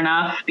later, sure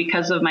enough,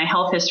 because of my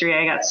health history,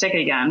 I got sick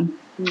again.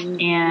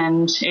 Mm-hmm.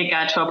 And it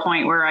got to a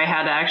point where I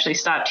had to actually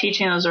stop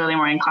teaching those early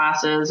morning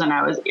classes, and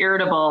I was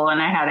irritable, and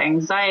I had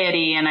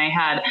anxiety, and I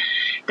had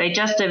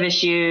digestive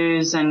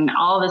issues and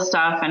all this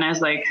stuff. And I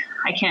was like,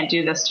 I can't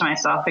do this to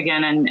myself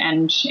again.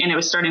 And it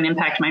was starting to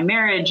impact my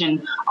marriage.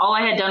 And all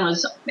I had done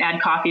was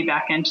add coffee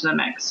back into the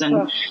mix. And,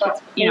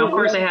 of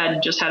course I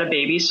had just had a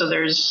baby, so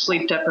there's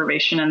sleep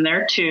deprivation in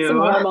there too. Some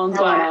hormones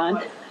going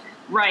on.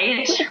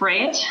 Right.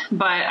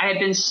 But I had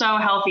been so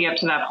healthy up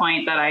to that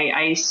point that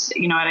I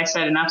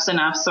said enough's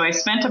enough. So I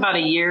spent about a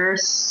year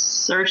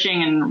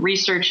searching and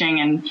researching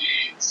and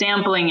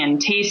sampling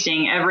and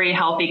tasting every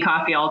healthy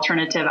coffee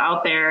alternative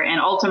out there. And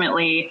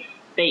ultimately,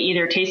 they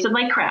either tasted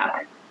like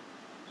crap,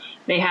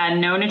 they had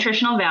no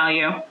nutritional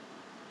value,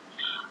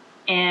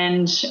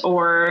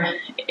 or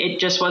it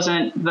just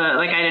wasn't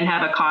I didn't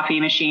have a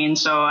coffee machine.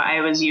 So I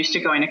was used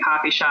to going to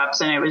coffee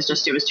shops, and it was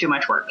too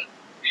much work.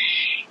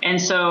 And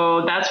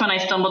so that's when I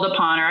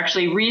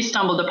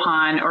re-stumbled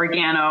upon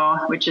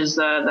Organo, which is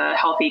the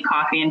healthy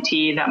coffee and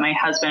tea that my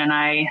husband and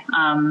I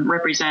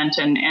represent.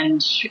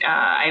 And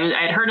I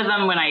had heard of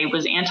them when I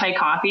was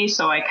anti-coffee,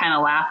 so I kind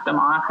of laughed them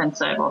off and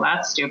said, well,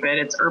 that's stupid.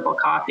 It's herbal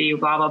coffee,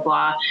 blah, blah,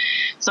 blah.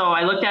 So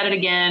I looked at it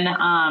again,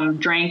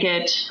 drank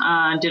it,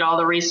 did all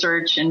the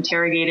research,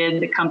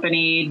 interrogated the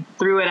company,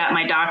 threw it at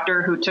my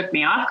doctor who took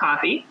me off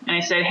coffee. And I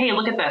said, hey,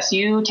 look at this.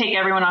 You take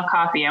everyone off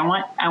coffee. I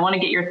want to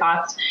get your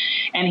thoughts.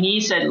 And he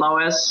said,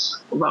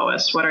 Lois,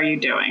 what are you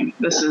doing?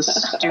 This is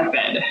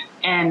stupid.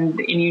 And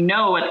you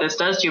know what this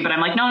does to you. But I'm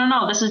like,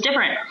 no, this is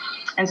different.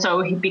 And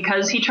so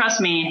because he trusts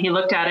me, he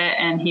looked at it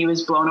and he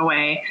was blown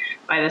away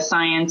by the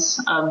science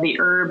of the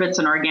herb. It's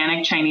an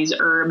organic Chinese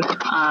herb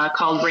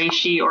called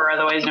reishi, or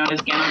otherwise known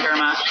as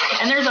Ganoderma.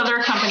 And there's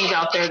other companies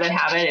out there that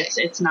have it.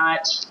 It's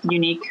not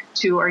unique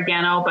to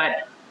Organo,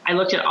 but I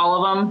looked at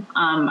all of them.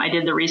 I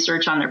did the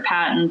research on their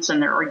patents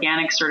and their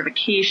organic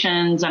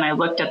certifications, and I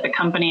looked at the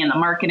company and the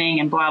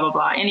marketing and blah, blah,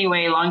 blah.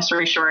 Anyway, long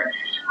story short,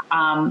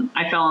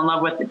 I fell in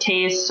love with the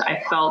taste.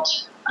 I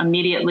felt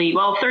immediately,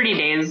 30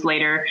 days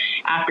later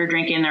after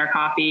drinking their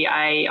coffee,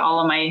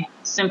 all of my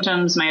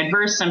symptoms, my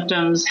adverse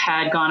symptoms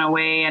had gone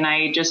away. And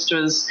I just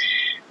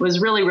was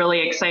really,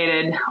 really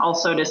excited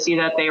also to see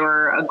that they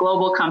were a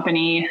global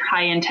company,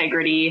 high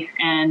integrity.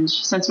 And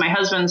since my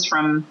husband's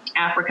from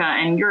Africa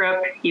and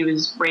Europe, he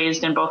was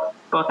raised in both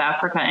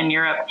Africa and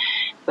Europe,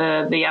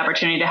 the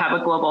opportunity to have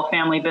a global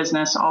family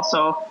business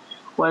also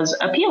was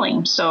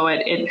appealing. So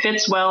it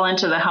fits well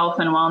into the health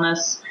and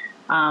wellness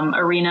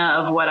arena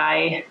of what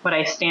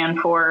I stand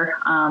for,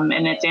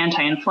 and it's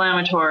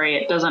anti-inflammatory.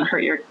 It doesn't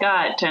hurt your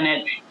gut, and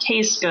it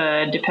tastes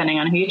good, depending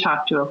on who you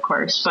talk to, of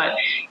course. But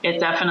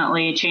it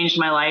definitely changed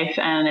my life,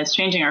 and it's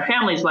changing our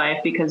family's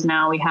life, because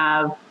now we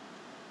have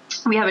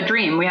a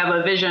dream, we have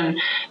a vision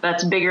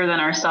that's bigger than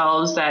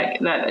ourselves. That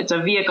it's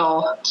a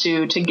vehicle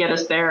to get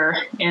us there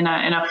in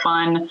a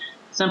fun,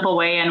 simple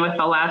way, and with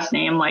the last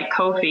name like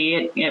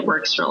Kofi, it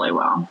works really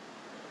well.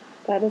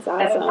 That is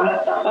awesome.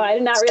 Oh, I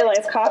did not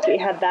realize coffee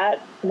had that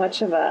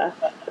much of a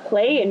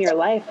play in your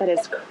life. That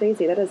is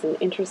crazy. That is an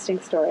interesting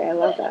story. I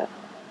love that.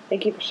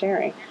 Thank you for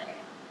sharing.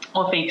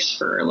 Well, thanks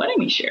for letting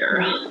me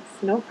share.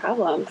 No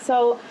problem.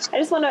 So I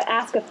just want to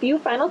ask a few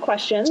final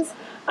questions.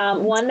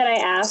 One that I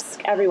ask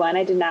everyone.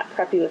 I did not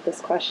prep you with this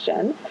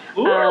question.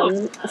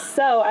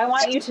 So I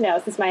want you to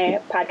know, since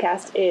my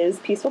podcast is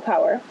Peaceful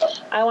Power,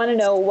 I want to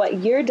know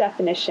what your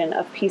definition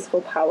of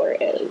peaceful power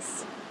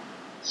is.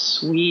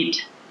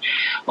 Sweet.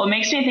 Well, it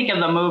makes me think of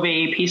the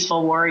movie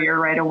Peaceful Warrior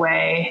right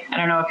away. I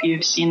don't know if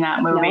you've seen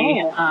that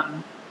movie.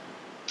 No.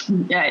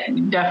 Yeah,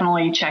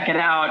 definitely check it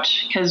out.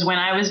 Because when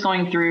I was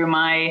going through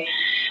my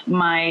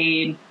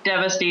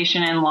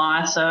devastation and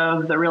loss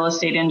of the real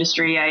estate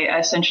industry,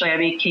 I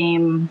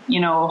became,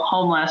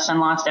 homeless and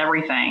lost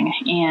everything,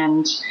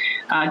 and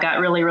got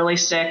really, really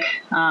sick.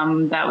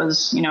 That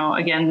was,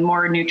 again,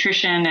 more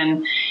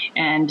nutrition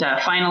and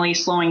finally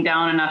slowing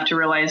down enough to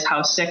realize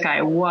how sick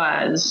I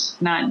was,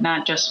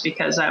 not just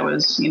because I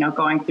was,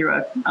 going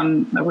through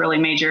a really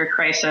major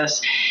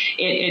crisis.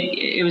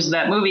 It was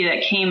that movie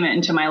that came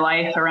into my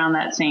life around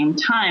that same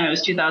time. It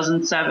was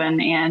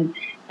 2007. And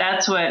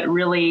that's what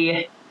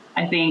really,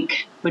 I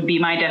think, would be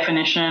my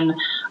definition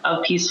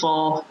of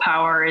peaceful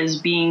power, is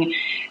being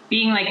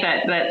like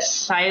that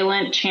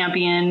silent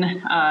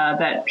champion,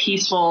 that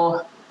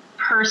peaceful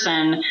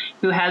person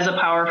who has a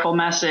powerful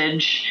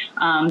message,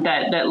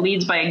 that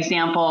leads by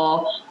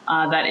example,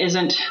 that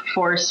isn't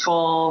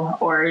forceful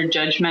or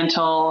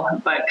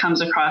judgmental, but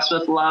comes across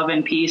with love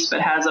and peace, but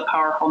has a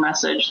powerful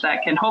message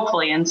that can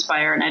hopefully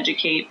inspire and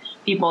educate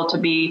people to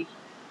be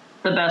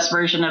the best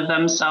version of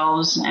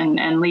themselves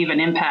and leave an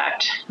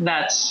impact.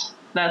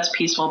 That's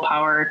peaceful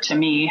power to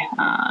me.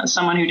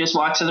 Someone who just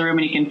walks in the room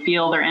and you can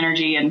feel their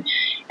energy,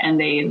 and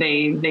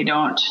they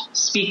don't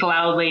speak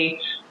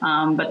loudly,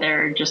 but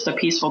they're just a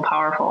peaceful,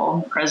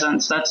 powerful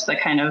presence. That's the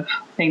kind of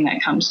thing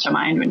that comes to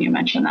mind when you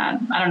mention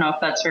that. I don't know if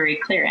that's a very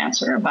clear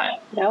answer,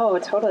 but. No,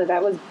 totally.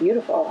 That was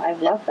beautiful. I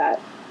love that.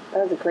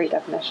 That was a great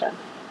definition.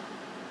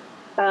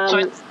 So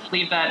I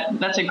believe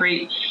that's a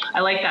great,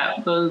 I like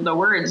that. The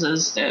words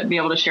is to be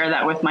able to share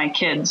that with my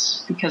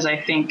kids, because I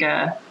think,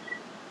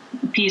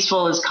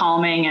 peaceful is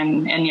calming,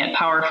 and yet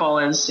powerful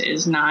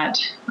is not,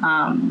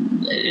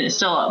 is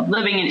still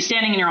living and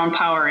standing in your own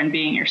power and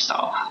being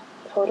yourself.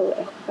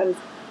 Totally. That is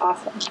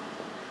awesome.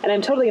 And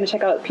I'm totally going to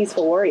check out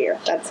Peaceful Warrior.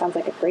 That sounds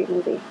like a great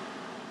movie.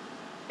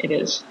 It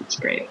is. It's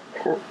great.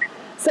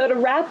 So to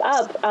wrap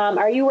up,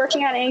 are you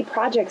working on any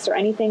projects or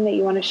anything that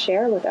you want to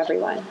share with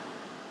everyone?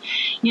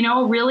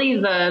 Really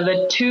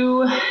the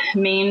two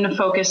main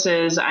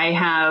focuses I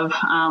have,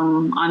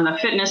 on the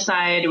fitness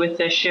side with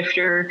the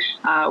shifter,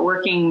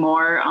 working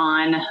more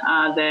on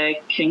the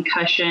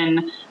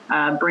concussion,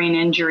 brain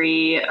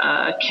injury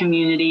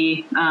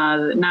community,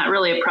 not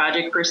really a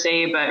project per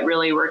se, but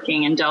really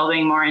working and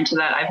delving more into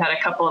that. I've had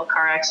a couple of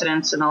car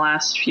accidents in the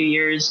last few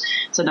years.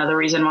 It's another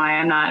reason why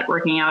I'm not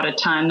working out a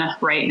ton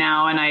right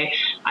now. And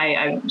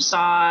I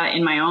saw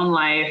in my own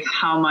life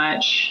how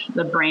much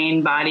the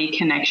brain-body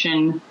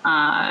connection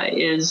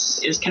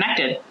is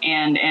connected,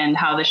 and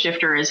how the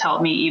shifter has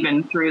helped me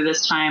even through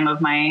this time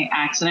of my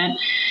accident.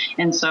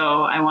 And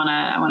so I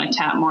want to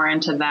tap more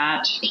into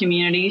that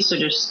community. So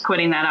just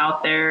putting that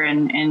out there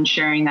and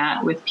sharing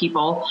that with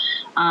people.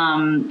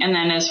 And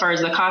then as far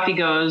as the coffee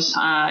goes,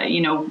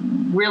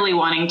 really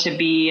wanting to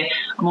be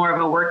more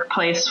of a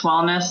workplace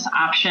wellness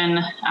option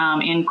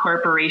in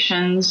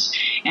corporations,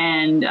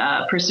 and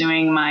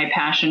pursuing my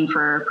passion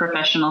for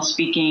professional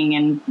speaking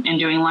and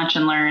doing lunch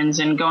and learns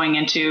and going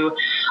into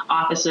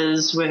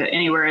offices with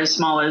anywhere as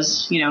small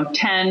as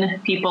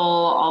 10 people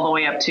all the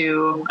way up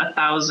to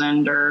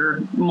 1,000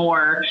 or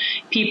more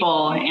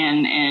people,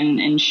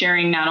 and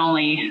sharing not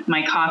only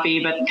my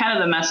coffee but kind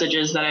of the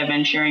messages that I've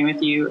been sharing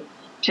with you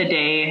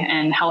today,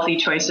 and healthy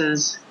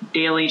choices,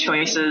 daily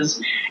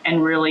choices,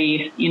 and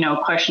really,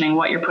 questioning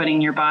what you're putting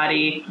in your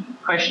body,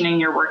 questioning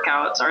your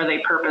workouts. Are they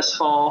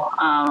purposeful?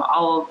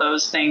 All of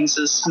those things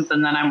is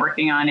something that I'm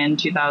working on in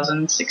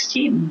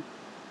 2016.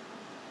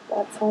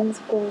 That sounds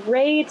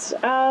great.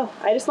 I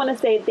just want to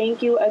say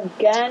thank you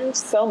again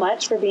so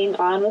much for being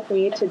on with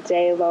me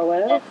today,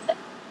 Lois.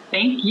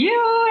 Thank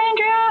you,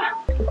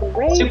 Andrea.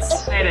 Great. Super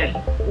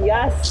excited.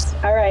 Yes.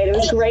 All right. It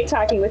was great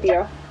talking with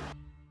you.